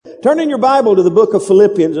Turn in your Bible to the book of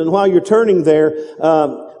Philippians, and while you're turning there,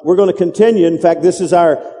 we're going to continue. In fact, this is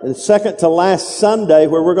our second to last Sunday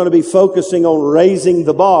where we're going to be focusing on raising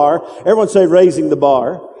the bar. Everyone say raising the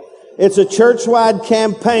bar. It's a church-wide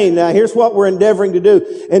campaign. Now, here's what we're endeavoring to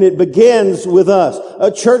do, and it begins with us.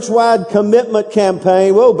 A church-wide commitment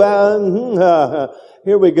campaign. Whoa,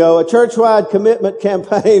 here we go. A church-wide commitment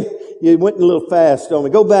campaign. You went a little fast on me.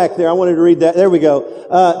 Go back there. I wanted to read that. There we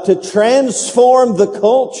go. To transform the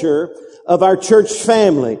culture of our church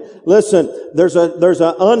family. Listen, there's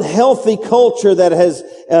an unhealthy culture that has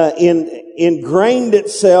ingrained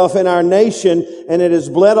itself in our nation, and it has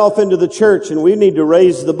bled off into the church, and we need to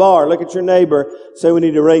raise the bar. Look at your neighbor. Say, we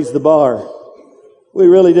need to raise the bar. We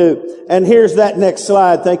really do. And here's that next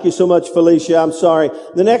slide. Thank you so much, Felicia. I'm sorry.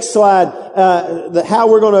 The next slide, how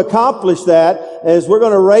we're going to accomplish that is we're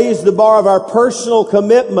going to raise the bar of our personal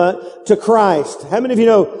commitment to Christ. How many of you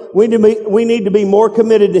know we need to be more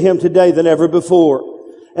committed to Him today than ever before?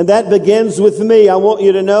 And that begins with me. I want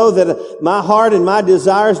you to know that my heart and my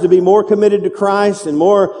desire is to be more committed to Christ and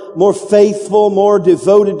more faithful, more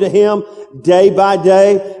devoted to Him day by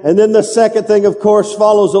day. And then the second thing, of course,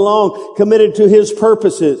 follows along, committed to His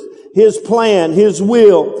purposes, His plan, His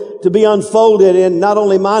will to be unfolded in not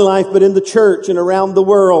only my life, but in the church and around the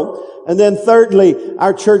world. And then thirdly,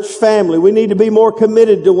 our church family. We need to be more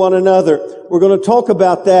committed to one another. We're going to talk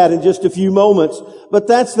about that in just a few moments. But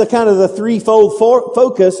that's the kind of the threefold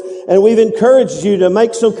focus. And we've encouraged you to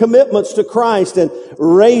make some commitments to Christ and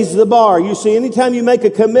raise the bar. You see, anytime you make a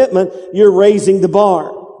commitment, you're raising the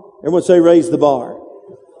bar. Everyone say raise the bar.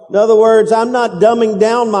 In other words, I'm not dumbing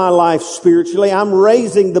down my life spiritually. I'm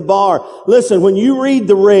raising the bar. Listen, when you read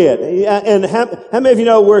the red, and how many of you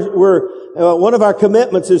know one of our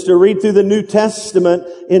commitments is to read through the New Testament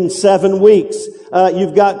in 7 weeks.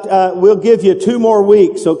 We'll give you 2 more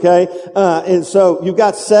weeks, okay? And so you've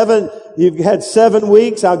had 7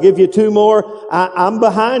 weeks. I'll give you 2 more. I'm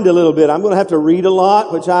behind a little bit. I'm going to have to read a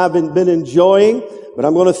lot, which I've been enjoying, but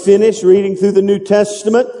I'm going to finish reading through the New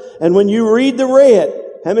Testament. And when you read the red,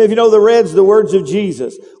 how many of you know the red's the words of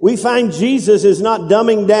Jesus? We find Jesus is not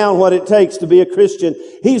dumbing down what it takes to be a Christian.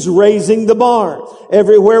 He's raising the bar.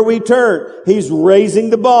 Everywhere we turn, He's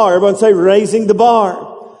raising the bar. Everyone say raising the bar.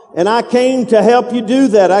 And I came to help you do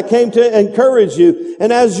that. I came to encourage you.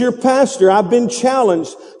 And as your pastor, I've been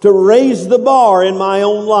challenged to raise the bar in my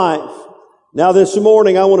own life. Now this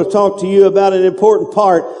morning, I want to talk to you about an important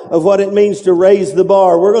part of what it means to raise the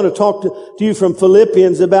bar. We're going to talk to you from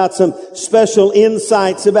Philippians about some special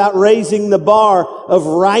insights about raising the bar of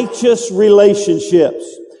righteous relationships.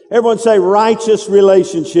 Everyone say righteous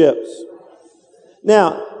relationships.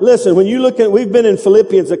 Now, listen, when you look at, we've been in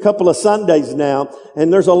Philippians a couple of Sundays now,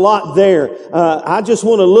 and there's a lot there. I just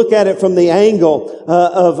want to look at it from the angle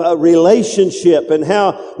of a relationship and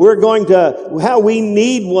how we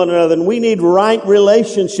need one another, and we need right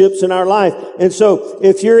relationships in our life. And so,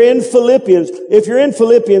 if you're in Philippians,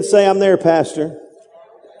 say, I'm there, Pastor.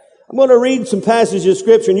 I'm going to read some passages of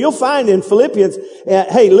Scripture, and you'll find in Philippians,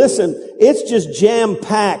 hey, listen, it's just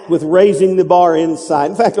jam-packed with raising the bar insight.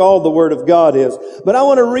 In fact, all the Word of God is. But I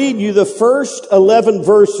want to read you the first 11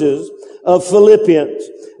 verses of Philippians.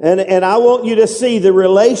 And I want you to see the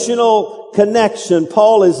relational connection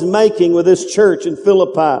Paul is making with this church in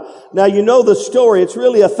Philippi. Now, you know the story. It's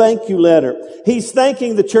really a thank you letter. He's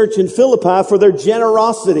thanking the church in Philippi for their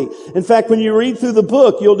generosity. In fact, when you read through the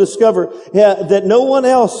book, you'll discover that no one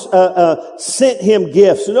else sent him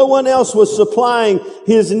gifts. No one else was supplying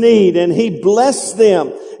his need. And he blessed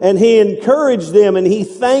them, and he encouraged them, and he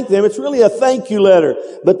thanked them. It's really a thank you letter.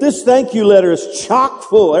 But this thank you letter is chock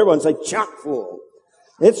full. Everyone say chock full.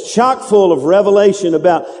 It's chock full of revelation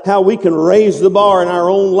about how we can raise the bar in our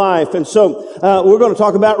own life. And so, we're going to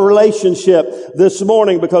talk about relationship this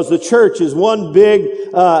morning, because the church is one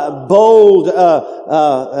big, bold,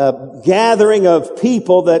 gathering of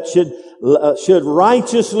people that should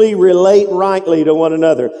righteously relate rightly to one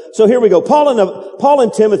another. So here we go. Paul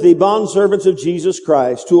and Timothy, bondservants of Jesus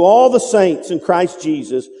Christ, to all the saints in Christ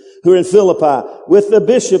Jesus who are in Philippi, with the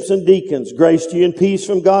bishops and deacons, grace to you and peace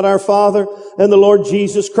from God our Father and the Lord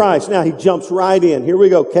Jesus Christ. Now he jumps right in. Here we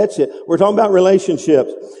go. Catch it. We're talking about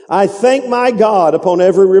relationships. I thank my God upon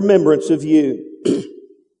every remembrance of you,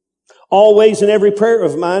 always in every prayer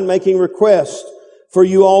of mine, making request for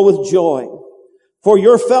you all with joy, for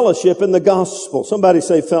your fellowship in the gospel. Somebody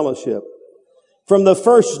say fellowship. From the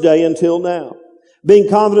first day until now, being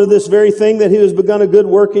confident of this very thing, that He who has begun a good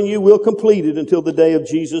work in you will complete it until the day of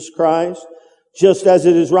Jesus Christ. Just as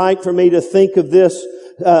it is right for me to think this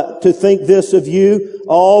of you,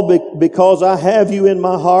 all because I have you in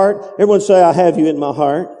my heart. Everyone say, I have you in my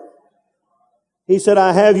heart. He said,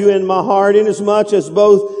 I have you in my heart, inasmuch as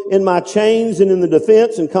both in my chains and in the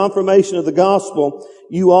defense and confirmation of the gospel,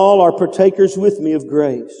 you all are partakers with me of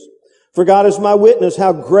grace. For God is my witness,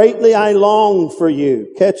 how greatly I long for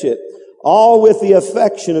you. Catch it. All with the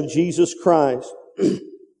affection of Jesus Christ.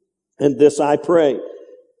 And this I pray,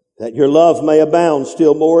 that your love may abound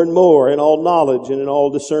still more and more in all knowledge and in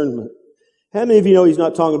all discernment. How many of you know he's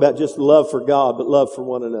not talking about just love for God, but love for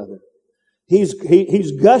one another? He's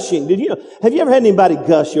gushing. Have you ever had anybody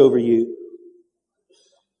gush over you?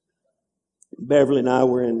 Beverly and I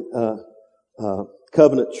were in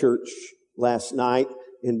Covenant Church last night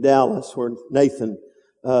in Dallas, where Nathan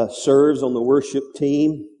serves on the worship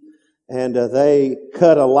team. And they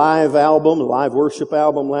cut a live worship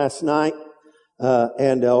album last night.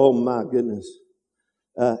 Oh my goodness.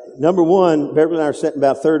 Number one, Beverly and I are sitting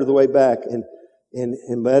about a third of the way back, and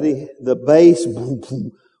buddy, the bass, boom,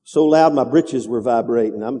 boom, so loud my britches were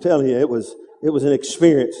vibrating. I'm telling you, it was an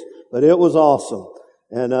experience, but it was awesome.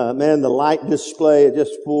 And man, the light display,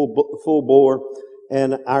 just full bore.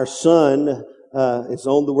 And our son is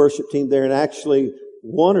on the worship team there, and actually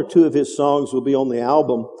one or two of his songs will be on the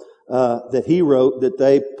album that he wrote, that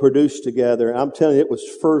they produced together. And I'm telling you, it was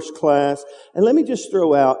first class. And let me just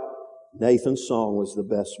throw out, Nathan's song was the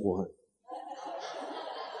best one.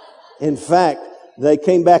 In fact, they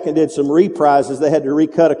came back and did some reprises. They had to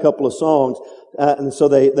recut a couple of songs. And so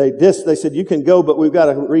they said, you can go, but we've got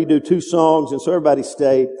to redo 2 songs. And so everybody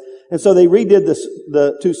stayed. And so they redid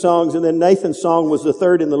the 2 songs, and then Nathan's song was the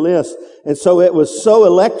third in the list. And so it was so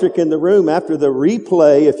electric in the room after the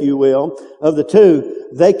replay, if you will, of the 2.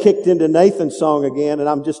 They kicked into Nathan's song again, and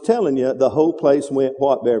I'm just telling you, the whole place went,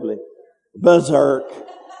 what, Beverly? Berserk.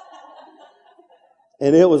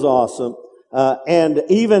 And it was awesome. And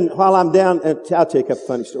even while I'm down, I'll tell you a couple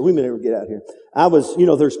funny stories. We may never get out here. I was,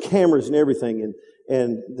 there's cameras and everything,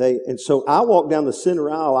 and so I walked down the center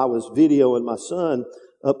aisle. I was videoing my son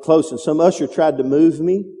up close, and some usher tried to move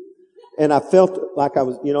me, and I felt like I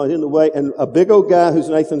was, in the way. And a big old guy who's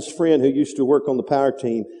Nathan's friend, who used to work on the power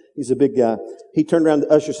team, he's a big guy. He turned around, the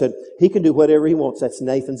usher said, he can do whatever he wants. That's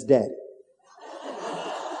Nathan's daddy.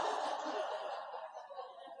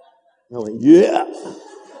 I went, yeah.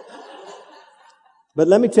 But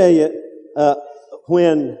let me tell you,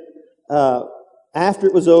 when after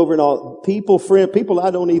it was over and all, people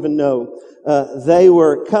I don't even know, they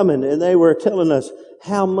were coming and they were telling us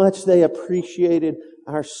how much they appreciated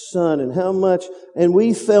our son and how much, and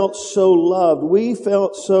we felt so loved. We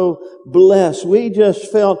felt so blessed. We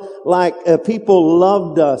just felt like people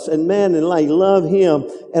loved us, and man, and like love him.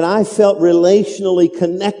 And I felt relationally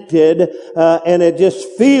connected, and it just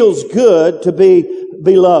feels good to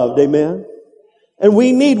be loved. Amen. And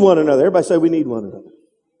we need one another. Everybody say we need one another.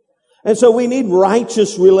 And so we need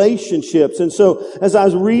righteous relationships. And so as I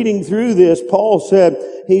was reading through this, Paul said,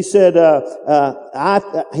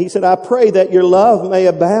 I pray that your love may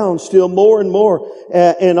abound still more and more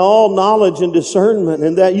in all knowledge and discernment,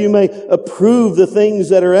 and that you may approve the things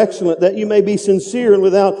that are excellent, that you may be sincere and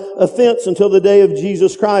without offense until the day of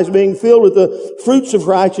Jesus Christ, being filled with the fruits of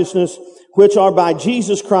righteousness, which are by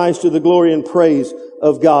Jesus Christ to the glory and praise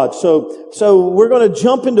of God. So we're going to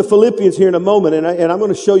jump into Philippians here in a moment, and I'm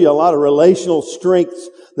going to show you a lot of relational strengths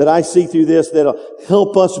that I see through this that'll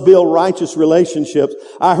help us build righteous relationships.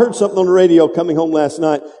 I heard something on the radio coming home last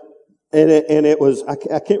night, and it was,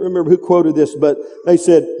 I can't remember who quoted this, but they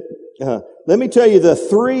said, let me tell you the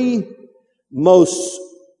 3 most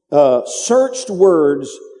searched words,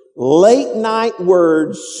 late night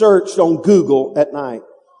words searched on Google at night.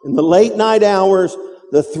 In the late night hours,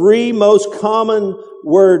 the 3 most common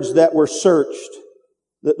words that were searched,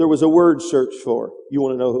 that there was a word search for. You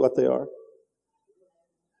want to know what they are?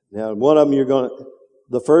 Now, one of them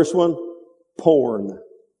the first one, porn.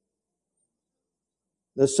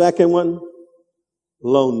 The second one,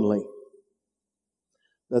 lonely.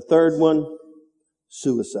 The third one,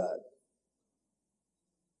 suicide.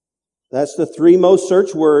 That's the 3 most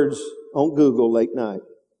searched words on Google late night.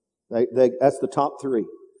 That's the top 3.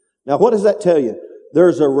 Now, what does that tell you?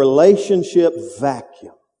 There's a relationship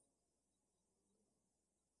vacuum.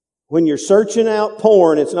 When you're searching out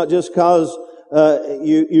porn, it's not just because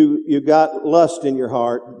you got lust in your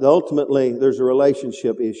heart. Ultimately, there's a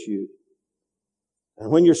relationship issue.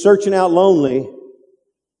 And when you're searching out lonely,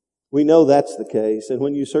 we know that's the case. And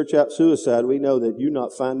when you search out suicide, we know that you're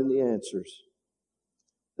not finding the answers.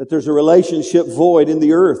 That there's a relationship void in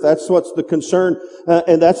the earth. That's what's the concern,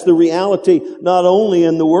 and that's the reality not only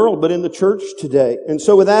in the world, but in the church today. And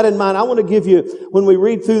so with that in mind, I want to give you, when we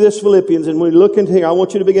read through this Philippians and we look into here, I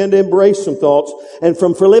want you to begin to embrace some thoughts. And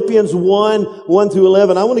from Philippians 1 through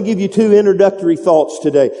 11, I want to give you two introductory thoughts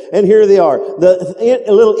today. And here they are.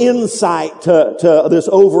 A little insight to this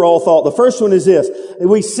overall thought. The first one is this.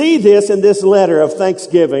 We see this in this letter of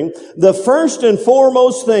thanksgiving. The first and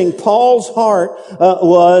foremost thing Paul's heart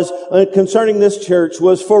was concerning this church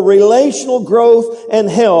was for relational growth and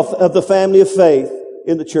health of the family of faith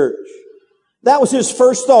in the church. That was his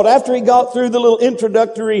first thought. After he got through the little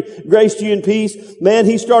introductory grace to you and peace, man,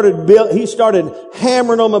 he started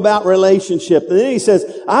hammering them about relationship. And then he says,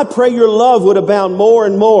 I pray your love would abound more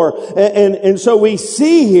and more. And so we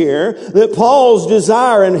see here that Paul's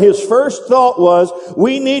desire and his first thought was,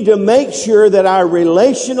 we need to make sure that our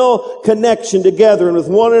relational connection together and with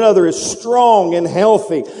one another is strong and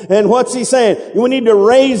healthy. And what's he saying? We need to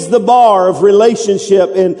raise the bar of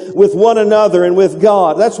relationship with one another and with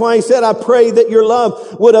God. That's why he said, I pray that your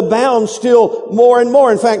love would abound still more and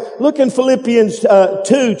more. In fact, look in Philippians 2,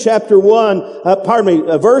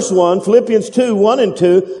 verse 1, Philippians 2, 1 and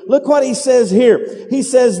 2. Look what he says here. He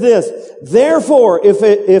says this, therefore,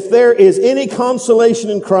 if there is any consolation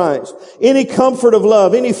in Christ, any comfort of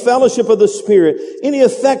love, any fellowship of the Spirit, any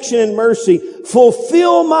affection and mercy,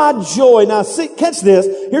 fulfill my joy. Now, see, catch this.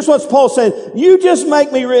 Here's what Paul's saying. You just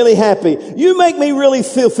make me really happy. You make me really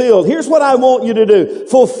fulfilled. Here's what I want you to do.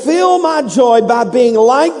 Fulfill my joy by being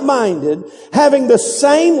like-minded, having the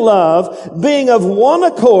same love, being of one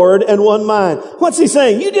accord and one mind. What's he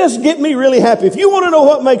saying? You just get me really happy. If you want to know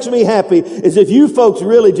what makes me happy, is if you folks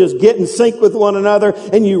really just get in sync with one another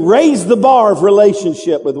and you raise the bar of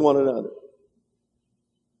relationship with one another.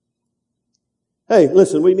 Hey,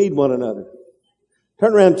 listen, we need one another.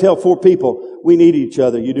 Turn around and tell 4 people, we need each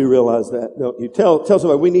other. You do realize that, don't you? Tell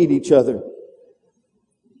somebody, we need each other.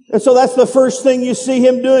 And so that's the first thing you see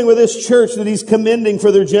him doing with this church that he's commending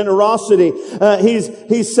for their generosity.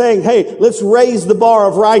 He's saying, hey, let's raise the bar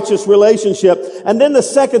of righteous relationship. And then the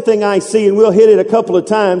second thing I see, and we'll hit it a couple of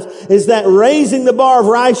times, is that raising the bar of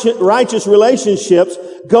righteous relationships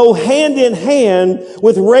go hand in hand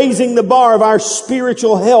with raising the bar of our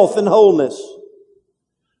spiritual health and wholeness.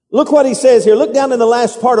 Look what he says here. Look down in the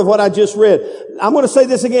last part of what I just read. I'm going to say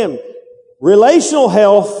this again. Relational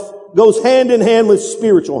health goes hand in hand with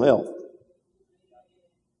spiritual health.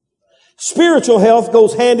 Spiritual health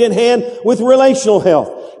goes hand in hand with relational health.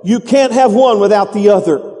 You can't have one without the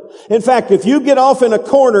other. In fact, if you get off in a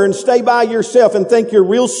corner and stay by yourself and think you're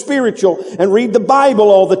real spiritual and read the Bible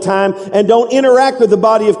all the time and don't interact with the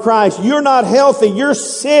body of Christ, you're not healthy. You're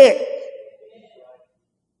sick.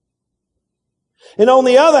 And on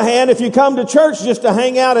the other hand, if you come to church just to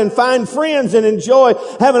hang out and find friends and enjoy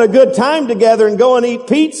having a good time together and go and eat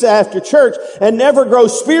pizza after church and never grow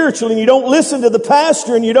spiritually, and you don't listen to the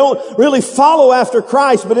pastor and you don't really follow after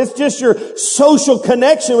Christ, but it's just your social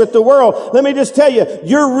connection with the world, let me just tell you,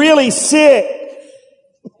 you're really sick.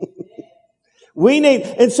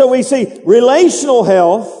 And so we see relational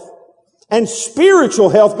health and spiritual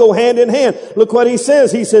health go hand in hand. Look what he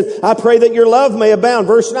says. He says, I pray that your love may abound.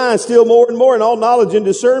 Verse 9, still more and more in all knowledge and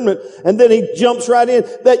discernment. And then he jumps right in,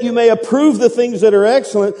 that you may approve the things that are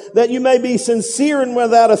excellent, that you may be sincere and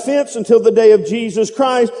without offense until the day of Jesus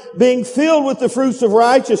Christ, being filled with the fruits of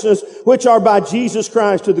righteousness, which are by Jesus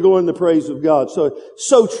Christ to the glory and the praise of God.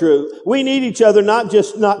 So true. We need each other not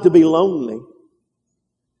to be lonely.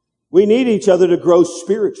 We need each other to grow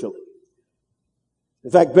spiritually. In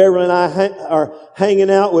fact, Beverly and I are hanging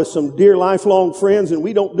out with some dear lifelong friends, and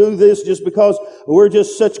we don't do this just because we're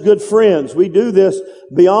just such good friends. We do this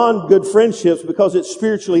beyond good friendships because it's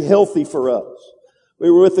spiritually healthy for us. We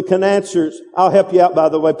were with the Canansers. I'll help you out, by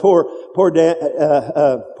the way. Poor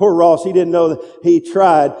Ross. He didn't know that he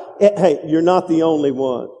tried. Hey, you're not the only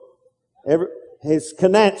one. It's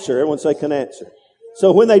Cananser. Everyone say Cananser.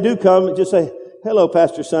 So when they do come, just say, hello,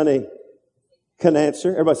 Pastor Sonny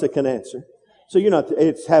Cananser. Everybody say Cananser. So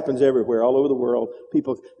it happens everywhere, all over the world.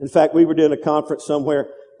 People, in fact, we were doing a conference somewhere,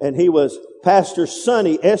 and he was Pastor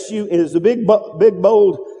Sonny, S-U, it is the big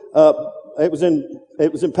bold, it was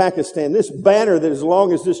in Pakistan. This banner that is as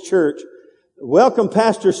long as this church, welcome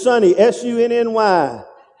Pastor Sonny, S-U-N-N-Y,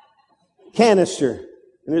 canister.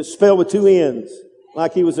 And it's spelled with 2 N's,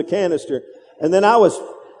 like he was a canister. And then I was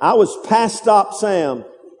Pastop Sam.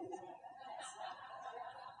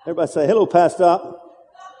 Everybody say, hello, Pastop.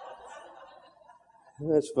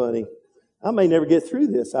 That's funny. I may never get through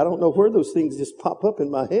this. I don't know where those things just pop up in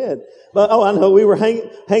my head. But, I know we were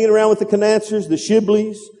hanging around with the Canancers, the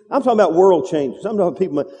Shibleys. I'm talking about world changers. I'm talking about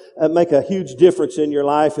people make a huge difference in your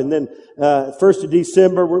life. And then, 1st of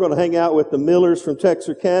December, we're going to hang out with the Millers from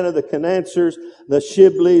Texarkana, the Canancers, the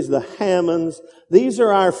Shibleys, the Hammonds. These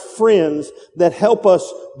are our friends that help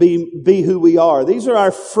us be who we are. These are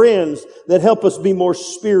our friends that help us be more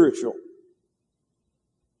spiritual.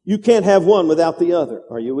 You can't have one without the other.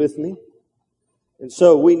 Are you with me? And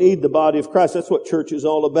so we need the body of Christ. That's what church is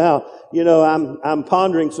all about. I'm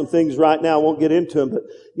pondering some things right now. I won't get into them,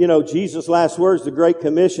 but Jesus' last words, the Great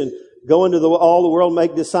Commission, go into all the world,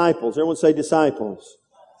 make disciples. Everyone say disciples.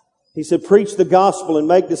 He said, preach the gospel and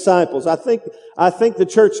make disciples. I think the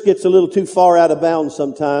church gets a little too far out of bounds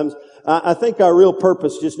sometimes. I think our real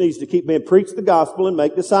purpose just needs to keep being preach the gospel and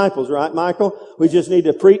make disciples, right, Michael? We just need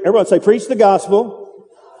to everyone say preach the gospel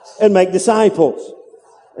and make disciples.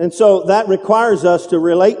 And so that requires us to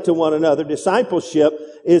relate to one another. Discipleship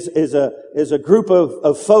is a group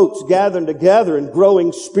of folks gathering together and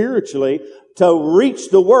growing spiritually to reach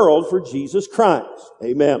the world for Jesus Christ.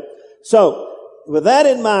 Amen. So, with that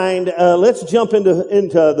in mind, let's jump into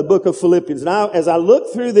the book of Philippians. Now, as I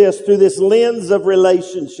look through this lens of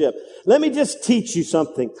relationship, let me just teach you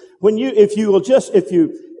something.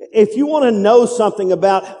 If you want to know something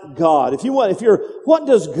about God, what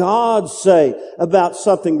does God say about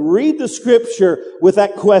something? Read the scripture with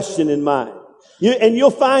that question in mind.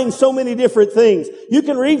 You'll find so many different things. You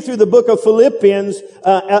can read through the book of Philippians,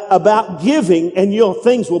 about giving and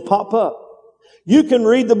things will pop up. You can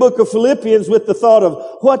read the book of Philippians with the thought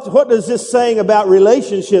of, what is this saying about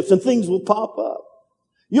relationships, and things will pop up.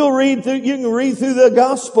 You can read through the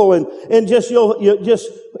gospel and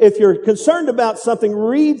if you're concerned about something,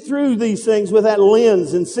 read through these things with that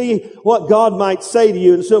lens and see what God might say to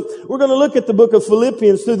you. And so we're going to look at the book of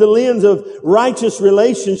Philippians through the lens of righteous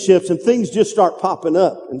relationships, and things just start popping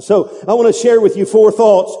up. And so I want to share with you 4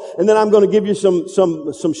 thoughts, and then I'm going to give you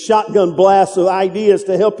some shotgun blasts of ideas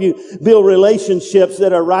to help you build relationships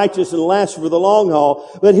that are righteous and last for the long haul.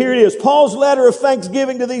 But here it is. Paul's letter of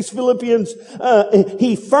thanksgiving to these Philippians,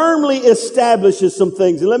 he firmly establishes some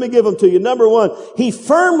things. And let me give them to you. Number 1, he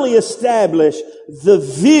firmly established the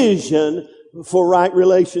vision for right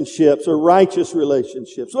relationships or righteous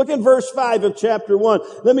relationships. Look in verse 5 of chapter 1.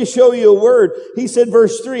 Let me show you a word. He said,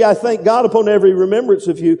 verse 3, I thank God upon every remembrance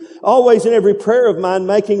of you, always in every prayer of mine,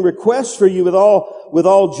 making requests for you with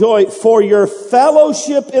all joy for your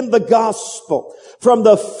fellowship in the gospel from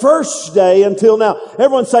the first day until now.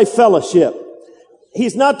 Everyone say fellowship.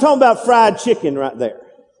 He's not talking about fried chicken right there.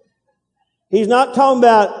 He's not talking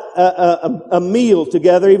about a meal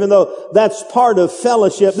together, even though that's part of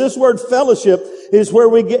fellowship. This word fellowship is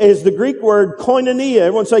is the Greek word koinonia.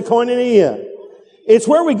 Everyone say koinonia. It's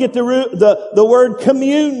where we get the word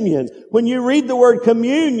communion. When you read the word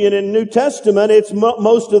communion in the New Testament, it's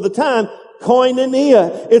most of the time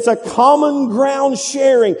koinonia. It's a common ground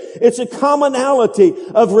sharing. It's a commonality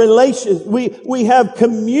of relations. We have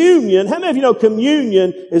communion. How many of you know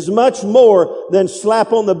communion is much more than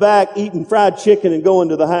slap on the back, eating fried chicken, and going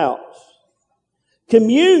to the house?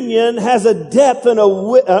 Communion has a depth and a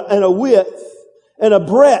width and a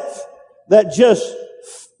breadth that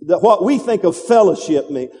what we think of fellowship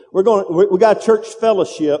means. We got church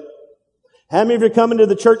fellowship. How many of you are coming to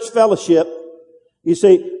the church fellowship? You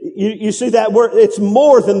see that word? It's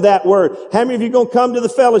more than that word. How many of you are going to come to the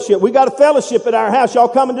fellowship? We got a fellowship at our house. Y'all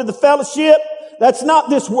coming to the fellowship? That's not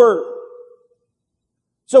this word.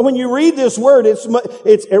 So when you read this word, it's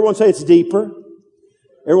everyone say it's deeper.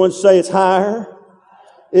 Everyone say it's higher.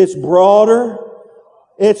 It's broader.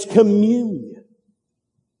 It's communion.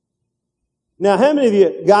 Now, how many of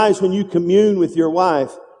you guys, when you commune with your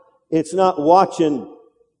wife, it's not watching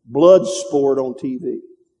blood sport on TV?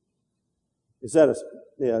 Is that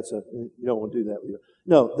you don't want to do that with you.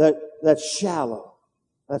 No, that's shallow.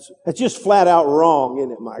 That's just flat out wrong,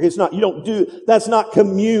 isn't it, Mike? It's not, that's not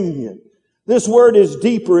communion. This word is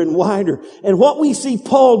deeper and wider. And what we see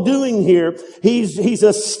Paul doing here, he's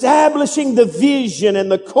establishing the vision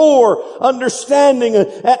and the core understanding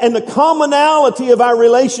and the commonality of our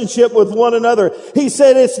relationship with one another. He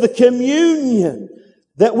said it's the communion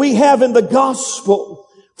that we have in the gospel.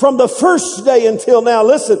 From the first day until now.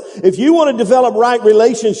 Listen, if you want to develop right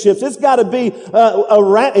relationships, it's got to be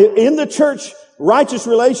in the church, righteous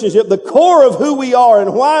relationship. The core of who we are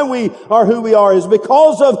and why we are who we are is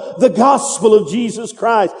because of the gospel of Jesus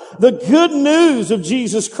Christ. The good news of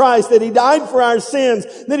Jesus Christ, that He died for our sins,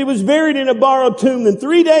 that He was buried in a borrowed tomb, and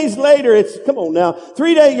 3 days later, come on now,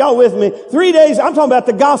 3 days, y'all with me? 3 days, I'm talking about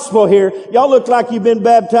the gospel here. Y'all look like you've been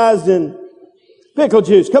baptized in Pickle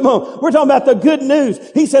juice. Come on. We're talking about the good news.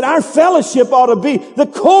 He said our fellowship ought to be the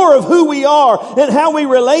core of who we are and how we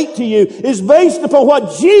relate to you is based upon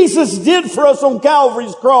what Jesus did for us on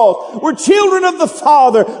Calvary's cross. We're children of the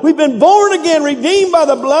Father. We've been born again, redeemed by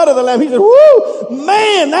the blood of the Lamb. He said, woo,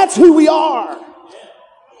 man, that's who we are.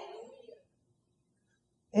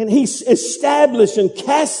 And he established and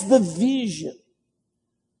cast the vision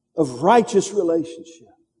of righteous relationship.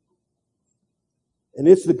 And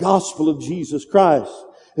it's the gospel of Jesus Christ.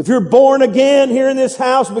 If you're born again here in this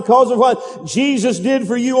house because of what Jesus did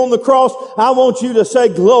for you on the cross, I want you to say,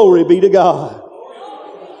 glory be to God.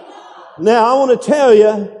 Now, I want to tell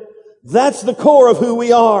you, that's the core of who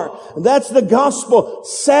we are. That's the gospel.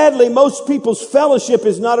 Sadly, most people's fellowship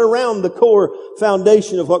is not around the core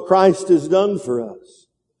foundation of what Christ has done for us.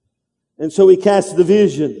 And so he casts the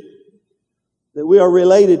vision that we are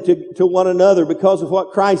related to one another because of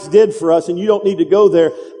what Christ did for us. And you don't need to go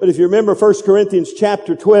there. But if you remember 1 Corinthians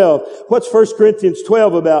chapter 12, what's 1 Corinthians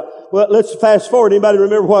 12 about? Well, let's fast forward. Anybody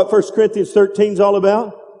remember what 1 Corinthians 13 is all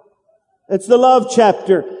about? It's the love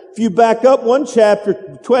chapter. If you back up one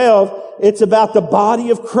chapter, 12, it's about the body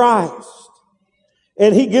of Christ.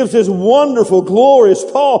 And he gives this wonderful, glorious,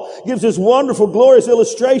 Paul gives this wonderful, glorious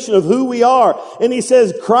illustration of who we are. And he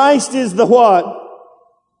says, Christ is the what?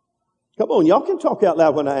 Come on, y'all can talk out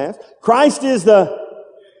loud when I ask. Christ is the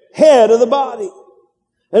head of the body.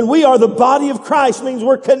 And we are the body of Christ, means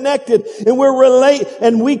we're connected and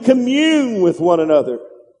and we commune with one another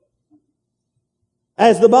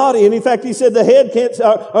as the body. And in fact, he said the head can't,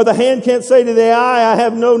 or the hand can't say to the eye, I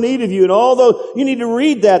have no need of you. And although you need to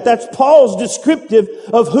read that, that's Paul's descriptive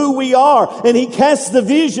of who we are. And he casts the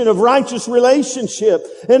vision of righteous relationship.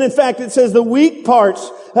 And in fact, it says the weak parts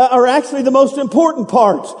are actually the most important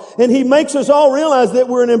parts. And he makes us all realize that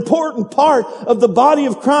we're an important part of the body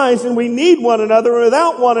of Christ and we need one another. And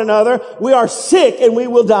without one another, we are sick and we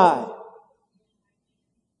will die.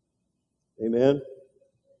 Amen.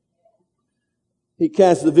 He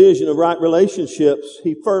casts the vision of right relationships.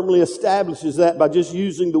 He firmly establishes that by just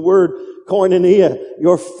using the word koinonia,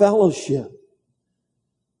 your fellowship.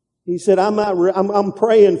 He said, I'm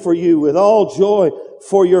praying for you with all joy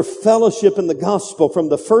for your fellowship in the gospel from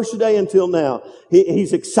the first day until now.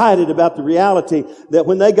 He's excited about the reality that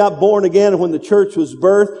when they got born again and when the church was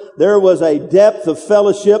birthed, there was a depth of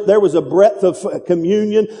fellowship. There was a breadth of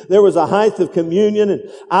communion. There was a height of communion. And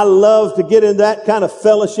I love to get in that kind of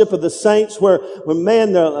fellowship of the saints where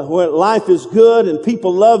life is good and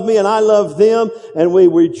people love me and I love them. And we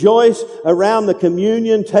rejoice around the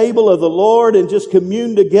communion table of the Lord and just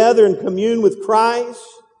commune together and commune with Christ.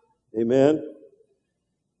 Amen.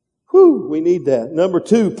 Whew, we need that. Number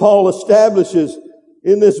 2, Paul establishes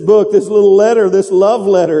in this book, this little letter, this love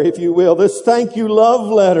letter, if you will, this thank you love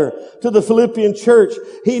letter to the Philippian church.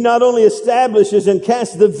 He not only establishes and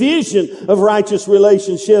casts the vision of righteous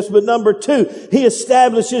relationships, but number 2, he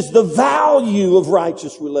establishes the value of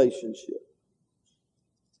righteous relationship.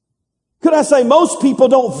 Could I say most people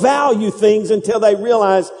don't value things until they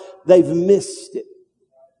realize they've missed it.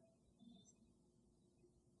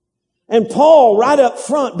 And Paul, right up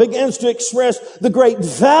front, begins to express the great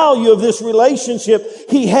value of this relationship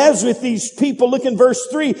he has with these people. Look in verse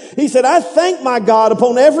 3. He said, I thank my God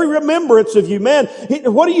upon every remembrance of you. Man,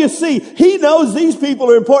 what do you see? He knows these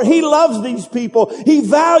people are important. He loves these people. He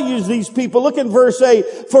values these people. Look in verse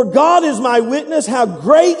 8. For God is my witness how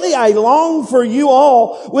greatly I long for you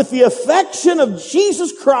all with the affection of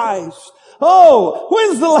Jesus Christ. Oh,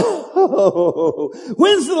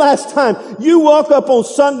 when's the last time you woke up on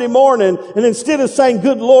Sunday morning and instead of saying,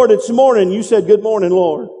 good Lord, it's morning, you said, good morning,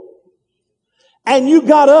 Lord. And you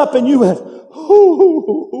got up and you went,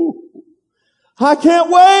 I can't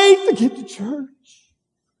wait to get to church.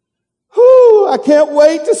 I can't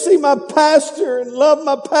wait to see my pastor and love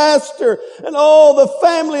my pastor and all the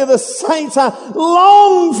family of the saints. I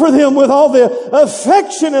long for them with all the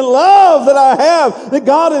affection and love that I have, that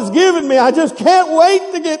God has given me. I just can't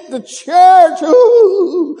wait to get to church.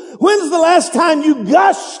 When's the last time you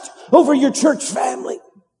gushed over your church family?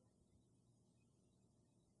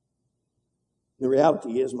 The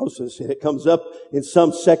reality is, most of us, it comes up in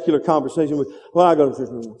some secular conversation with, well, I go to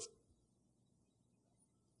church.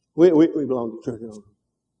 We belong to church.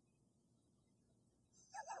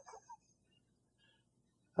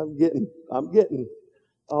 I'm getting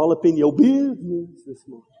all up in your business this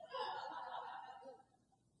morning.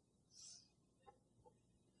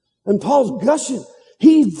 And Paul's gushing.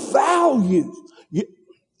 He values.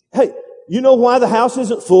 Hey, you know why the house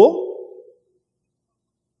isn't full?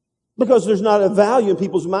 Because there's not a value in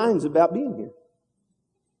people's minds about being here.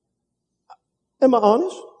 Am I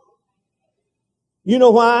honest? You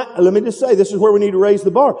know why? Let me just say, this is where we need to raise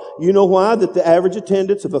the bar. You know why that the average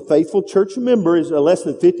attendance of a faithful church member is less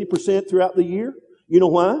than 50% throughout the year? You know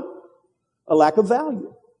why? A lack of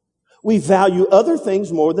value. We value other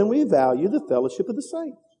things more than we value the fellowship of the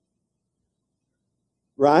saints.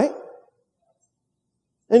 Right?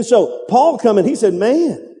 And so Paul coming, he said,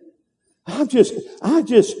 man, I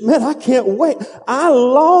can't wait. I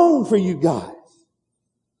long for you guys.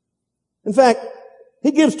 In fact, he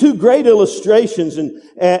gives two great illustrations and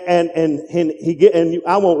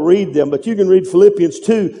I won't read them, but you can read Philippians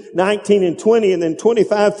 2:19 and 20, and then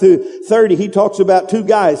 25 through 30. He talks about two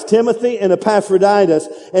guys, Timothy and Epaphroditus,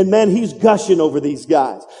 and man, he's gushing over these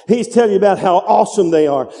guys. He's telling you about how awesome they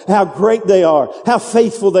are, how great they are, how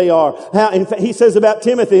faithful they are. In fact, he says about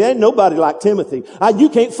Timothy, ain't nobody like Timothy. You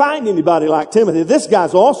can't find anybody like Timothy. This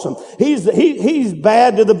guy's awesome. He's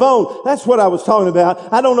bad to the bone. That's what I was talking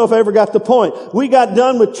about. I don't know if I ever got the point. We got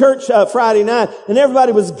done with church Friday night, and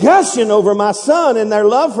everybody was gushing over my son and their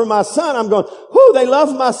love for my son. I'm going, whoo, they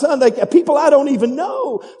love my son. People I don't even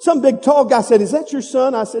know. Some big tall guy said, is that your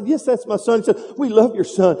son? I said, yes, that's my son. He said, we love your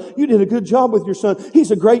son. You did a good job with your son.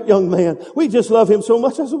 He's a great young man. We just love him so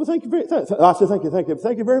much. I said, well, thank you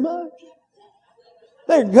very much.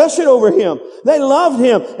 They're gushing over him. They loved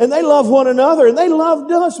him, and they love one another, and they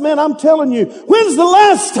loved us. Man, I'm telling you, when's the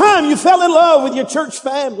last time you fell in love with your church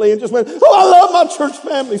family and just went, oh, I love my church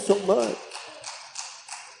family so much?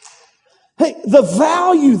 Hey, the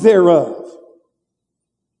value thereof.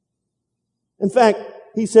 In fact,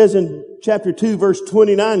 he says in chapter 2, verse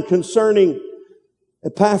 29, concerning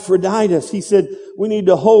Epaphroditus, he said, we need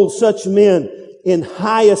to hold such men in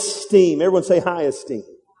high esteem. Everyone say high esteem.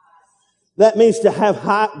 That means to have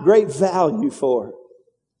great value for.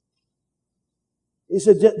 He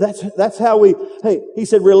said, that's how he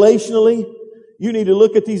said, relationally, you need to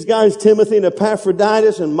look at these guys, Timothy and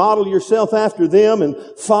Epaphroditus, and model yourself after them and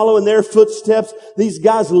follow in their footsteps. These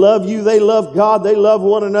guys love you. They love God. They love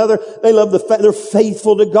one another. They love they're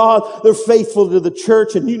faithful to God. They're faithful to the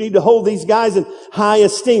church, and you need to hold these guys in high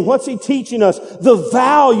esteem. What's he teaching us? The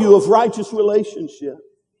value of righteous relationship.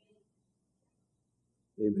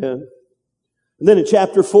 Amen. And then in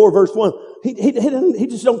chapter 4, verse 1, he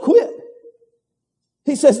just don't quit.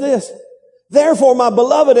 He says this, therefore, my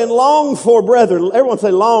beloved and longed for brethren. Everyone say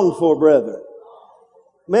longed for brethren.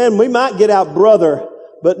 Man, we might get out brother,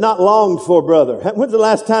 but not longed for brother. When's the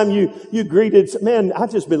last time you greeted, man,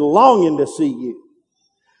 I've just been longing to see you.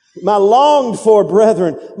 My longed for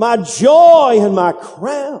brethren, my joy and my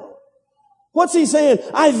crown. What's he saying?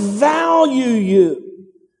 I value you.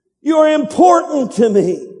 You're important to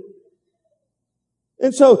me.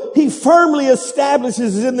 And so he firmly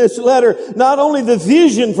establishes in this letter not only the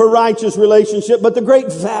vision for righteous relationship, but the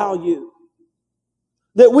great value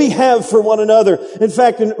that we have for one another. In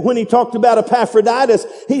fact, when he talked about Epaphroditus,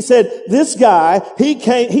 he said, this guy,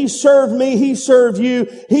 he served me, he served you,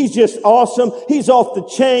 he's just awesome, he's off the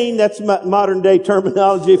chain. That's modern day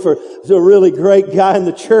terminology for a really great guy in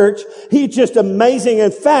the church. He's just amazing.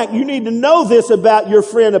 In fact, you need to know this about your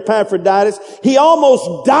friend Epaphroditus. He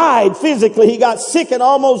almost died physically. He got sick and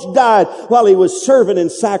almost died while he was serving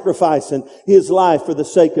and sacrificing his life for the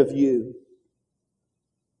sake of you.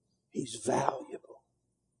 He's valuable.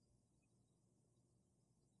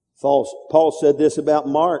 Paul said this about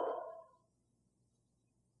Mark.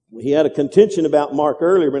 He had a contention about Mark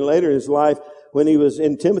earlier, but later in his life, when he was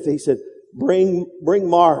in Timothy, he said, bring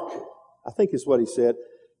Mark. I think is what he said.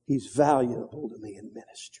 He's valuable to me in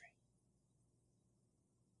ministry.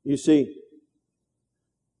 You see,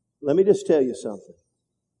 let me just tell you something.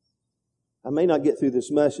 I may not get through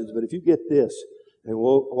this message, but if you get this, and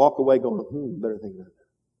we'll walk away going, better think about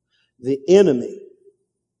that. The enemy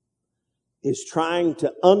is trying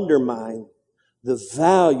to undermine the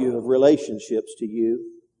value of relationships to you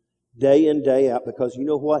day in, day out, because you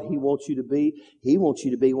know what he wants you to be? He wants you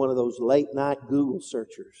to be one of those late night Google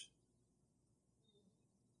searchers.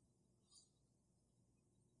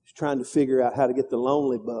 He's trying to figure out how to get the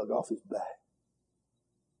lonely bug off his back.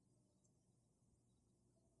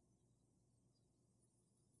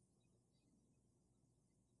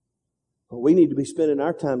 Well, we need to be spending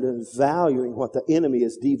our time valuing what the enemy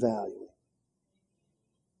is devaluing.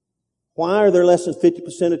 Why are there less than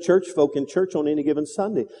 50% of church folk in church on any given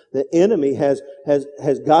Sunday? The enemy has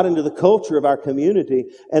got into the culture of our community,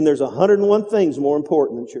 and there's 101 things more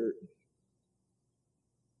important than church.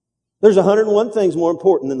 There's 101 things more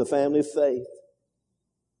important than the family of faith.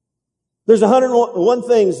 There's 101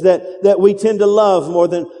 things that we tend to love more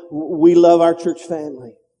than we love our church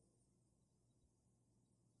family.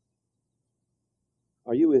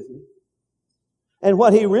 Are you with me? And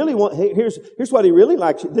what he really wants, here's what he really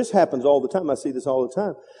likes. This happens all the time. I see this all the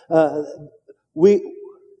time.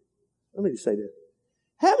 Let me just say this.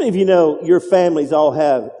 How many of you know your families all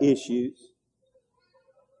have issues?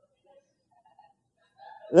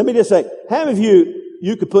 Let me just say, how many of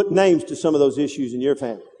you could put names to some of those issues in your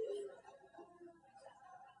family?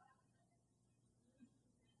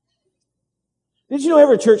 Did you know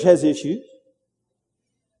every church has issues?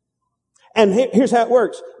 And here's how it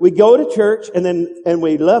works. We go to church and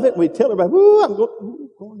we love it and we tell everybody, I'm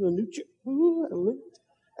going to a new church.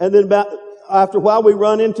 And then after a while we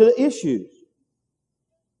run into the issues.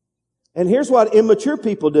 And here's what immature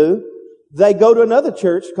people do. They go to another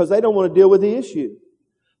church because they don't want to deal with the issue.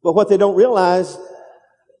 But what they don't realize,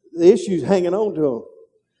 the issue's hanging on to them.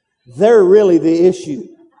 They're really the issue.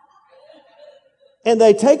 And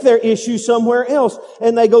they take their issue somewhere else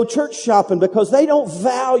and they go church shopping because they don't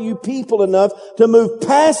value people enough to move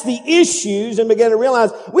past the issues and begin to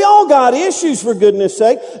realize we all got issues, for goodness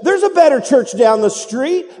sake. There's a better church down the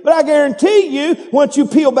street, but I guarantee you, once you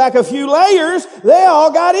peel back a few layers, they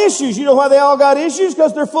all got issues. You know why they all got issues?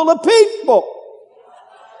 Because they're full of people.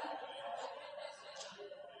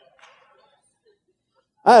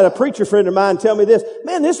 I had a preacher friend of mine tell me this,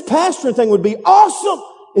 man, this pastoring thing would be awesome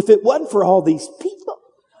if it wasn't for all these people.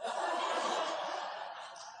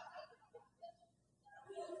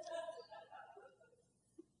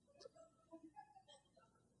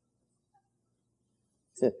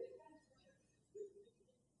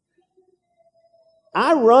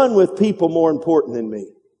 I run with people more important than me.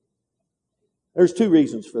 There's two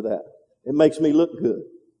reasons for that. It makes me look good.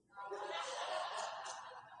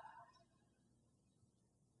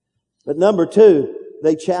 But number two,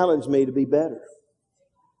 they challenge me to be better.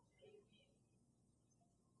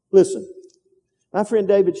 Listen, my friend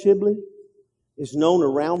David Shibley is known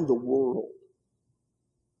around the world.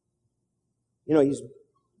 You know, he's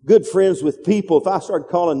good friends with people. If I started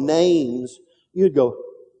calling names, you'd go,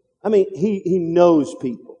 I mean, he knows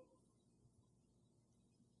people.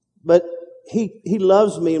 But he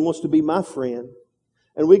loves me and wants to be my friend.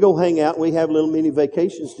 And we go hang out and we have little mini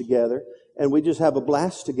vacations together and we just have a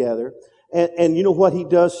blast together. And you know what he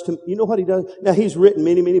does Now he's written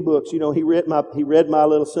many, many books. You know, he read my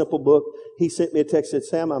little simple book. He sent me a text that said,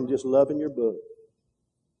 Sam, I'm just loving your book.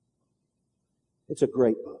 It's a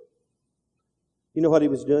great book. You know what he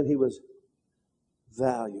was doing? He was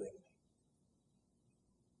valuing me.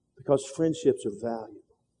 Because friendships are valuable.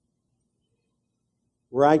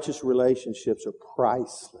 Righteous relationships are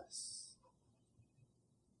priceless.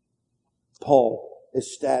 Paul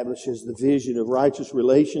establishes the vision of righteous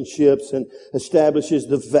relationships and establishes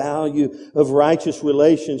the value of righteous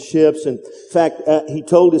relationships. In fact, he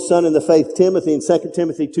told his son in the faith, Timothy, in 2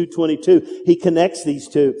 Timothy 2:22, he connects these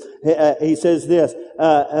two. He says this,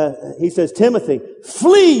 he says, Timothy,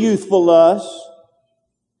 flee youthful lusts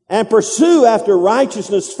and pursue after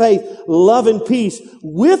righteousness, faith, love, and peace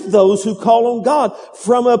with those who call on God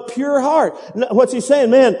from a pure heart. What's he saying?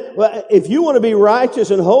 Man, if you want to be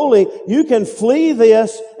righteous and holy, you can flee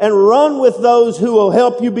this and run with those who will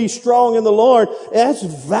help you be strong in the Lord. That's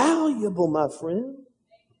valuable, my friend.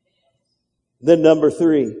 Then number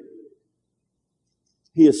three,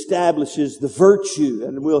 he establishes the virtue,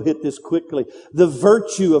 and we'll hit this quickly, the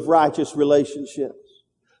virtue of righteous relationships.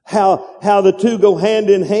 How the two go hand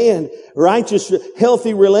in hand. Righteous,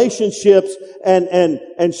 healthy relationships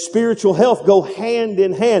and spiritual health go hand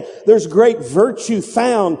in hand. There's great virtue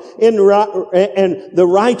found in the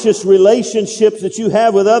righteous relationships that you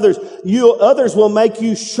have with others. Others will make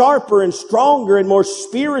you sharper and stronger and more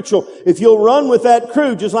spiritual if you'll run with that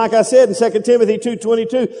crew. Just like I said in 2 Timothy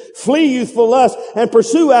 2:22, flee youthful lust and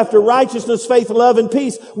pursue after righteousness, faith, love, and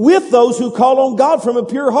peace with those who call on God from a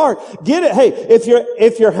pure heart. Get it? Hey,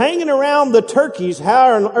 if you're hanging around the turkeys,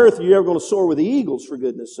 how on earth are you ever going to soar with the eagles, for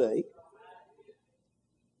goodness sake?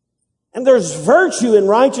 And there's virtue in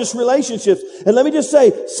righteous relationships. And let me just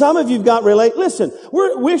say, some of you've got listen,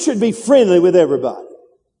 we should be friendly with everybody.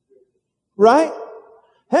 Right?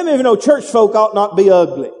 How many of you know church folk ought not be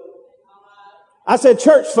ugly? I said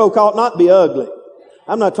church folk ought not be ugly.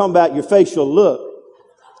 I'm not talking about your facial look.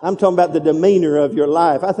 I'm talking about the demeanor of your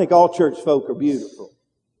life. I think all church folk are beautiful.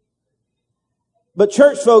 But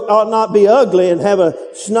church folk ought not be ugly and have a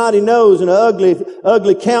snotty nose and an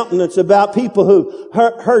ugly countenance about people who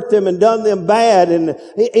hurt them and done them bad and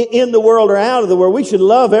in the world or out of the world. We should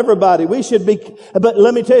love everybody. But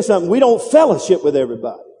let me tell you something. We don't fellowship with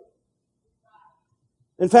everybody.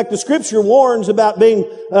 In fact, the scripture warns about being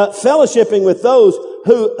fellowshipping with those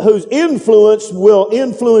whose influence will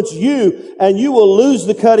influence you, and you will lose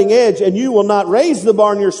the cutting edge, and you will not raise the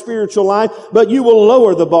bar in your spiritual life, but you will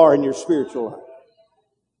lower the bar in your spiritual life.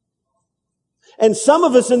 And some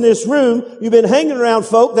of us in this room, you've been hanging around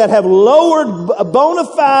folk that have lowered bona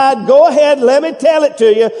fide, go ahead, let me tell it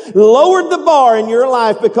to you, lowered the bar in your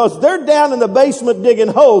life because they're down in the basement digging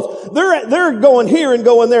holes. They're going here and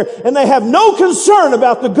going there, and they have no concern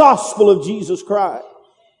about the gospel of Jesus Christ.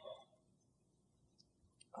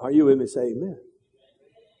 Are you with me? Say amen.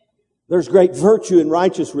 There's great virtue in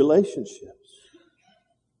righteous relationships.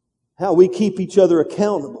 How we keep each other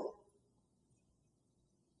accountable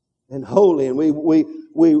and holy, and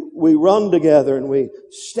we run together, and we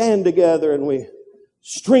stand together, and we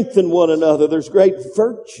strengthen one another. There's great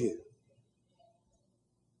virtue.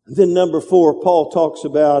 And then number 4, Paul talks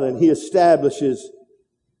about, and he establishes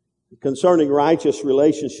concerning righteous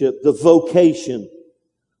relationship, the vocation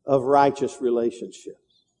of righteous relationships.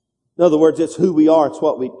 In other words, it's who we are, it's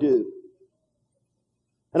what we do.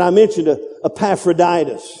 And I mentioned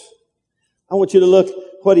Epaphroditus. I want you to look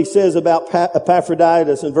what he says about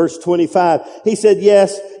Epaphroditus in verse 25. He said,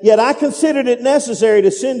 yes, yet I considered it necessary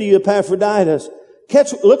to send to you Epaphroditus.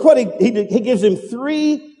 Look what he gives him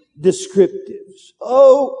 3 descriptives.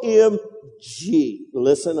 OMG.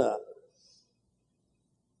 Listen up.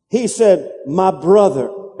 He said, my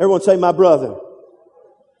brother. Everyone say my brother.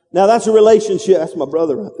 Now that's a relationship. That's my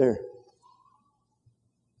brother right there.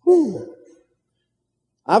 Whew.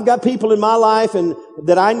 I've got people in my life and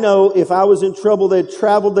that I know if I was in trouble, they'd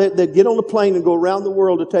travel, they'd get on a plane and go around the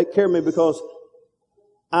world to take care of me because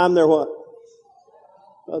I'm their what?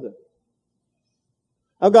 Brother.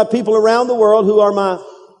 I've got people around the world who are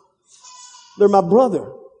they're my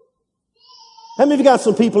brother. How many of you got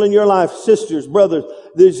some people in your life, sisters, brothers,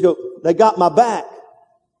 they got my back?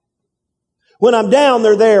 When I'm down,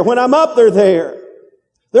 they're there. When I'm up, they're there.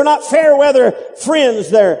 They're not fair weather friends.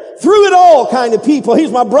 They're through it all kind of people.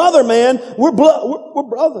 He's my brother, man. We're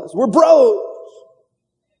brothers. We're bros.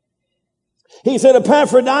 He said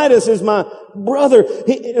Epaphroditus is my brother.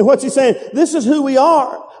 What's he saying? This is who we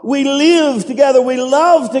are. We live together. We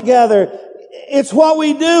love together. It's what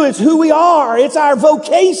we do. It's who we are. It's our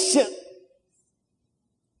vocation.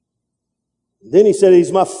 Then he said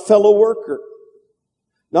he's my fellow worker.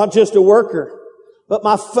 Not just a worker, but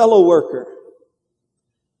my fellow worker.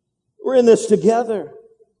 We're in this together.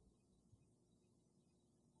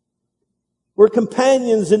 We're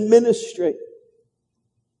companions in ministry.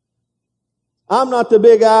 I'm not the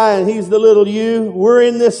big I and he's the little you. We're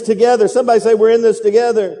in this together. Somebody say we're in this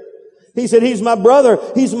together. He said he's my brother.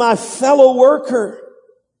 He's my fellow worker.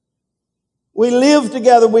 We live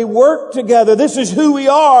together. We work together. This is who we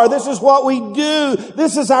are. This is what we do.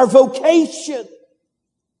 This is our vocation.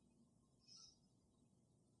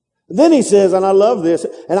 Then he says, and I love this,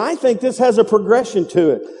 and I think this has a progression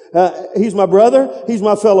to it. He's my brother, he's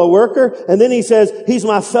my fellow worker, and then he says, he's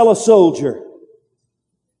my fellow soldier.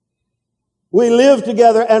 We live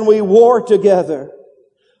together and we war together.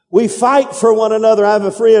 We fight for one another. I have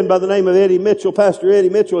a friend by the name of Eddie Mitchell, Pastor Eddie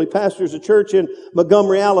Mitchell. He pastors a church in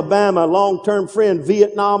Montgomery, Alabama, a long-term friend,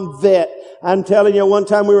 Vietnam vet. I'm telling you, one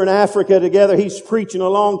time we were in Africa together. He's preaching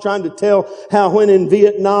along, trying to tell how when in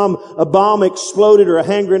Vietnam a bomb exploded or a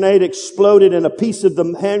hand grenade exploded and a piece of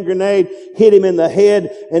the hand grenade hit him in the head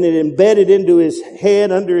and it embedded into his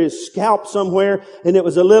head under his scalp somewhere. And it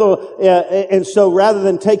was a little, and so rather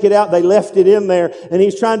than take it out, they left it in there. And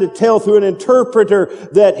he's trying to tell through an interpreter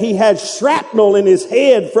that he had shrapnel in his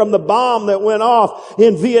head from the bomb that went off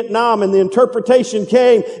in Vietnam. And the interpretation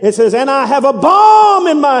came. It says, and I have a bomb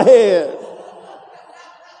in my head.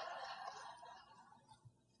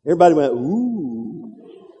 Everybody went, ooh.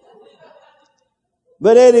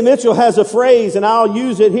 But Eddie Mitchell has a phrase, and I'll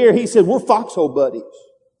use it here. He said, we're foxhole buddies.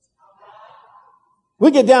 We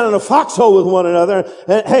get down in a foxhole with one another.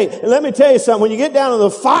 And hey, let me tell you something. When you get down in the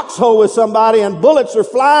foxhole with somebody and bullets are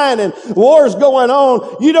flying and war's going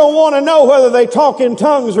on, you don't want to know whether they talk in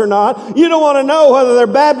tongues or not. You don't want to know whether they're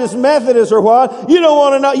Baptist, Methodist or what. You don't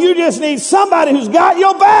want to know. You just need somebody who's got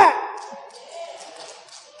your back.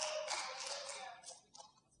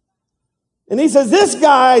 And he says, this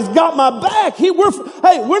guy's got my back.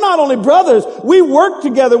 We're not only brothers. We work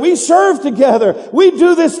together. We serve together. We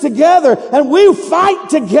do this together. And we fight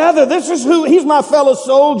together. He's my fellow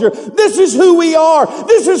soldier. This is who we are.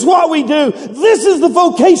 This is what we do. This is the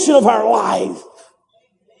vocation of our life.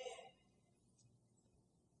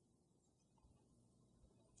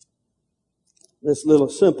 This little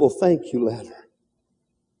simple thank you letter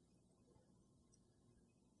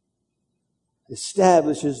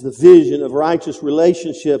establishes the vision of righteous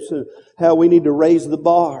relationships and how we need to raise the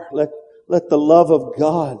bar. Let the love of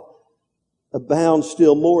God abound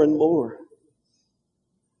still more and more.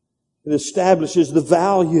 It establishes the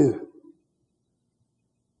value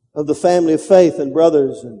of the family of faith and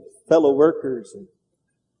brothers and fellow workers and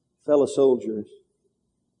fellow soldiers.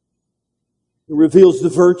 It reveals the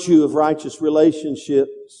virtue of righteous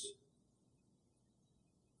relationships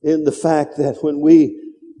in the fact that when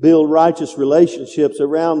we build righteous relationships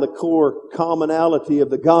around the core commonality of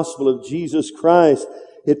the gospel of Jesus Christ,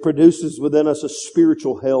 it produces within us a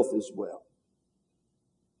spiritual health as well.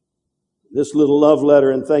 This little love letter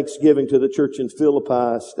and thanksgiving to the church in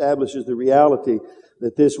Philippi establishes the reality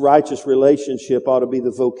that this righteous relationship ought to be the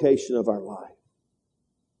vocation of our life.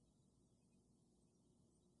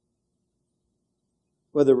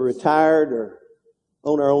 Whether we're retired or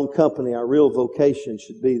own our own company, our real vocation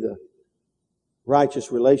should be the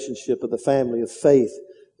righteous relationship of the family of faith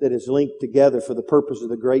that is linked together for the purpose of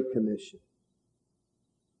the Great Commission,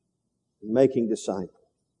 making disciples.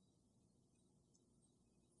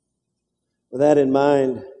 With that in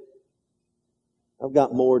mind, I've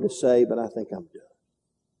got more to say, but I think I'm done.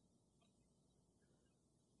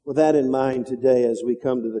 With that in mind today, as we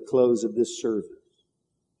come to the close of this service,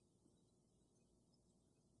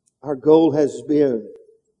 our goal has been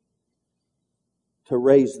to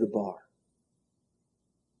raise the bar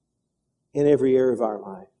in every area of our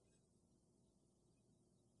life.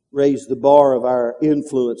 Raise the bar of our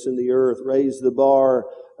influence in the earth. Raise the bar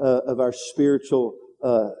of our spiritual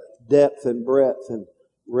depth and breadth. And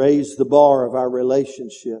raise the bar of our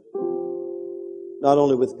relationship, not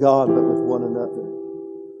only with God, but with one another.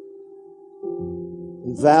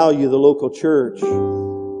 And value the local church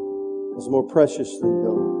as more precious than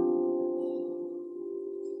gold.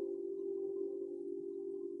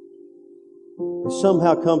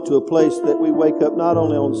 Somehow come to a place that we wake up not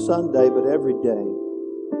only on Sunday, but every day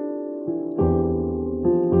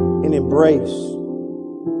and embrace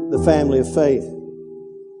the family of faith.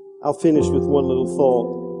 I'll finish with one little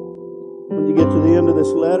thought. When you get to the end of this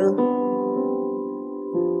letter,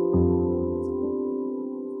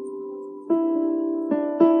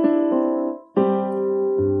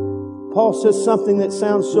 Paul says something that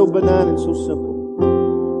sounds so benign and so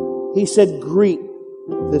simple. He said, greet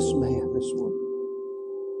this man, this woman.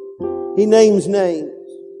 He names names.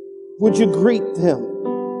 Would you greet them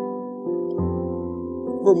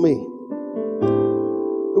for me?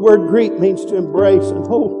 The word greet means to embrace and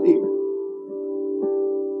hold dear.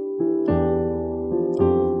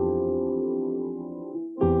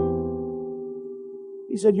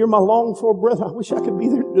 He said, you're my longed for brother. I wish I could be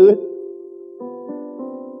there to do it.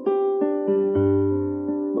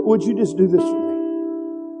 But would you just do this for me?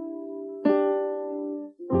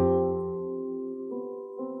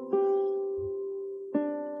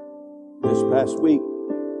 Last week,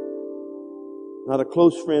 not a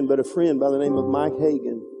close friend, but a friend by the name of Mike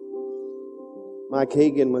Hagan. Mike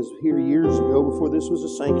Hagan was here years ago before this was a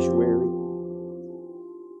sanctuary.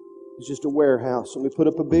 It was just a warehouse, and we put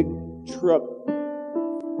up a big truck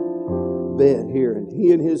bed here, and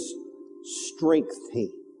he and his strength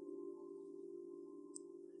team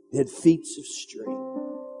did feats of strength,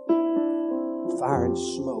 fire and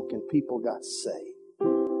smoke, and people got saved.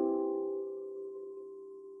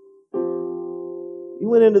 He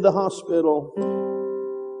went into the hospital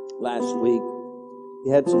last week. He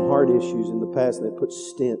had some heart issues in the past, and they put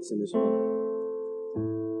stents in his heart.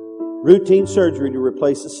 Routine surgery to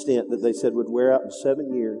replace a stent that they said would wear out in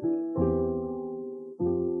 7 years.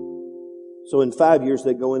 So in 5 years,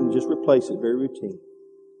 they go in and just replace it, very routine.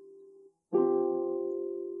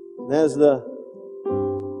 And as the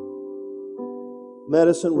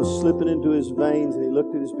medicine was slipping into his veins, and he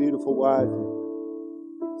looked at his beautiful wife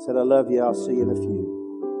and said, I love you, I'll see you in a few.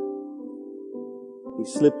 He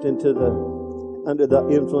slipped under the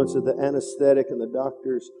influence of the anesthetic, and the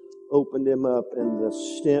doctors opened him up, and the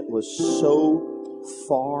stent was so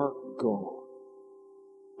far gone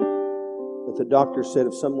that the doctor said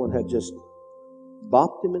if someone had just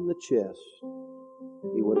bopped him in the chest,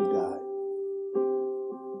 he would have died.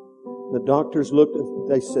 The doctors looked and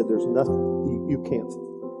they said, there's nothing, you can't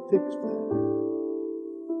fix that.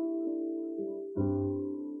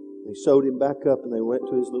 They sewed him back up, and they went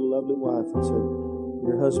to his little lovely wife and said,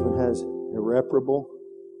 your husband has irreparable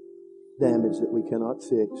damage that we cannot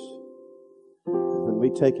fix. When we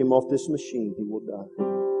take him off this machine, he will die.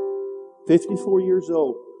 54 years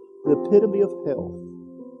old, the epitome of health,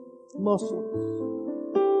 muscles.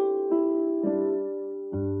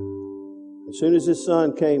 As soon as his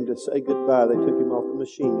son came to say goodbye, they took him off the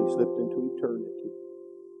machine. He slipped into eternity.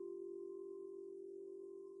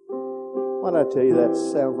 Why did I tell you that?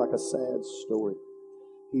 Sounds like a sad story.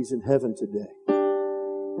 He's in heaven today.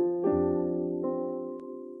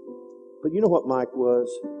 But you know what Mike was?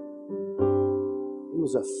 He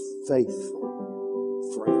was a faithful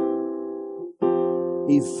friend.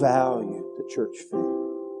 He valued the church family.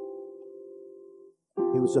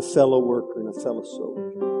 He was a fellow worker and a fellow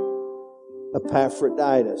soldier.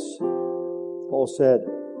 Epaphroditus, Paul said,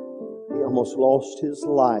 he almost lost his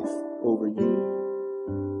life over you.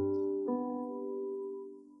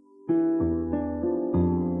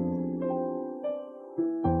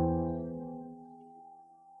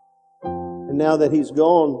 And now that he's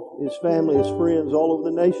gone, his family, his friends all over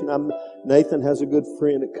the nation. Nathan has a good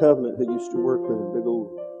friend at Covenant who used to work with him, big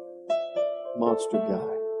old monster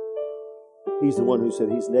guy. He's the one who said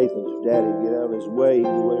he's Nathan's daddy. Get out of his way, he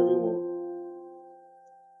can do whatever he wants.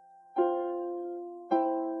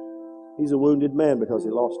 He's a wounded man because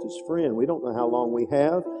he lost his friend. We don't know how long we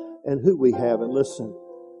have and who we have. And listen,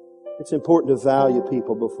 it's important to value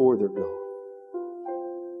people before they're gone.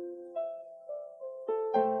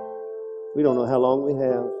 We don't know how long we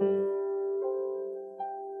have.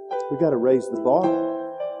 We got to raise the bar.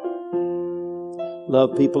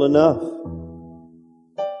 Love people enough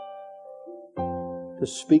to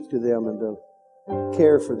speak to them and to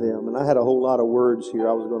care for them. And I had a whole lot of words here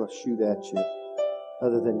I was going to shoot at you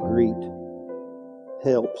other than greet,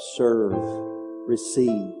 help, serve,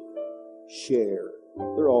 receive, share.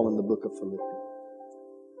 They're all in the book of Philippians.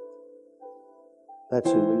 That's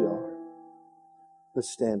who we are. Let's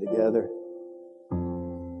stand together.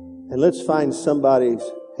 And let's find somebody's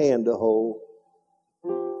hand to hold.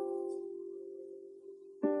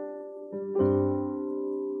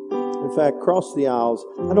 In fact, cross the aisles.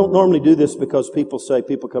 I don't normally do this because people say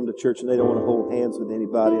people come to church and they don't want to hold hands with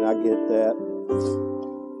anybody, and I get that.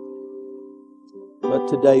 But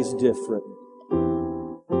today's different.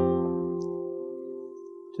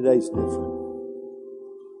 Today's different.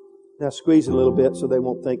 Now squeeze a little bit so they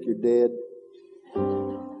won't think you're dead.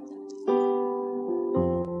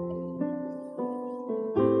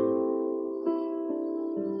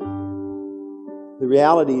 The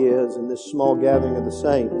reality is, in this small gathering of the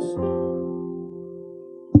saints,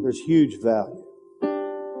 there's huge value.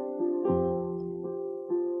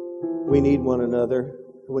 We need one another.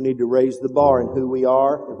 We need to raise the bar in who we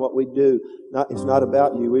are and what we do. It's not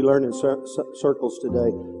about you. We learn in circles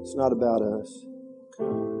today, it's not about us.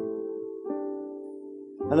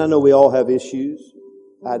 And I know we all have issues.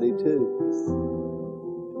 I do too.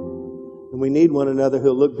 And we need one another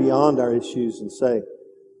who'll look beyond our issues and say,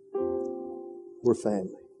 we're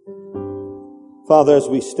family. Father, as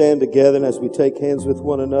we stand together and as we take hands with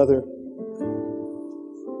one another,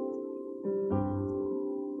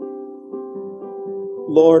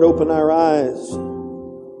 Lord, open our eyes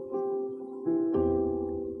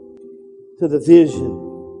to the vision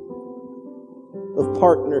of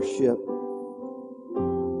partnership,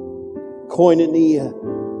 koinonia.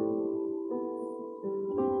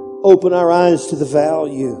 Open our eyes to the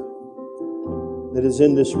value that is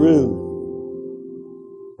in this room.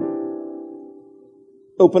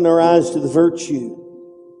 Open our eyes to the virtue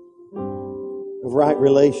of right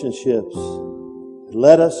relationships.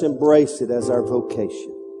 Let us embrace it as our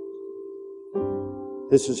vocation.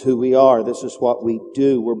 This is who we are. This is what we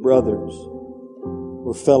do. We're brothers.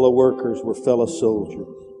 We're fellow workers. We're fellow soldiers.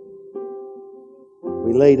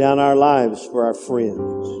 We lay down our lives for our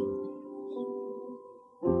friends.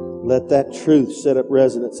 Let that truth set up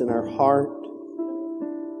residence in our heart.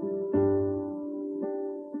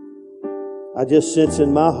 I just sense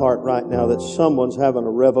in my heart right now that someone's having a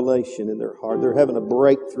revelation in their heart. They're having a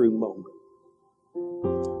breakthrough moment.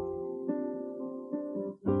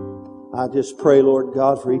 I just pray, Lord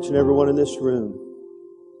God, for each and every one in this room,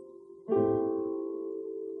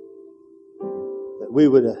 that we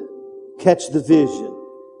would catch the vision,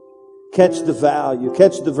 catch the value,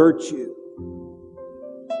 catch the virtue,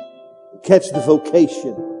 catch the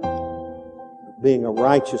vocation of being a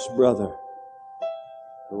righteous brother,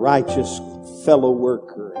 a righteous fellow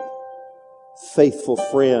worker, faithful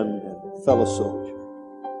friend, and fellow soldier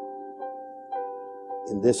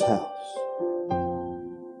in this house.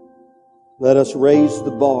 Let us raise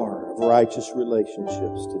the bar of righteous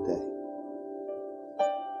relationships today.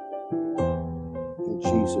 In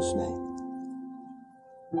Jesus' name.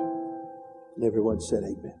 And everyone said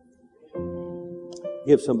amen.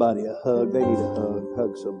 Give somebody a hug. They need a hug.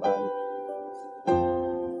 Hug somebody.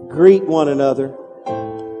 Greet one another.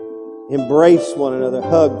 Embrace one another.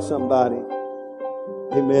 Hug somebody.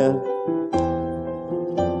 Amen.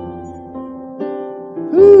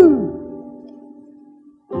 Whew.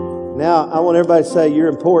 Now, I want everybody to say, you're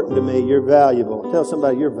important to me. You're valuable. Tell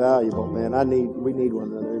somebody you're valuable, man. We need one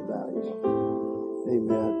another. You're valuable.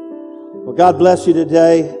 Amen. Well, God bless you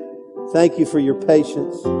today. Thank you for your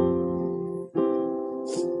patience.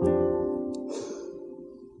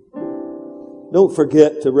 Don't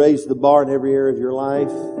forget to raise the bar in every area of your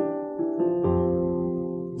life.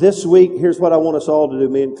 this week, here's what I want us all to do,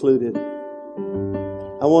 me included.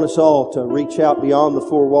 I want us all to reach out beyond the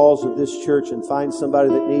four walls of this church and find somebody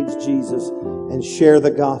that needs Jesus and share the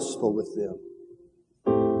gospel with them.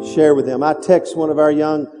 Share with them. I text one of our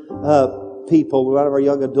young people, one of our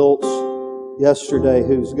young adults yesterday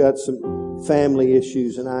who's got some family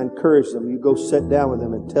issues, and I encourage them, you go sit down with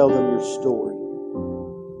them and tell them your story.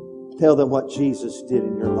 Tell them what Jesus did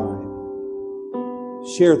in your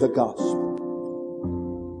life. Share the gospel.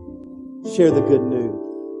 Share the good news.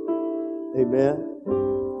 Amen.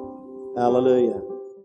 Hallelujah.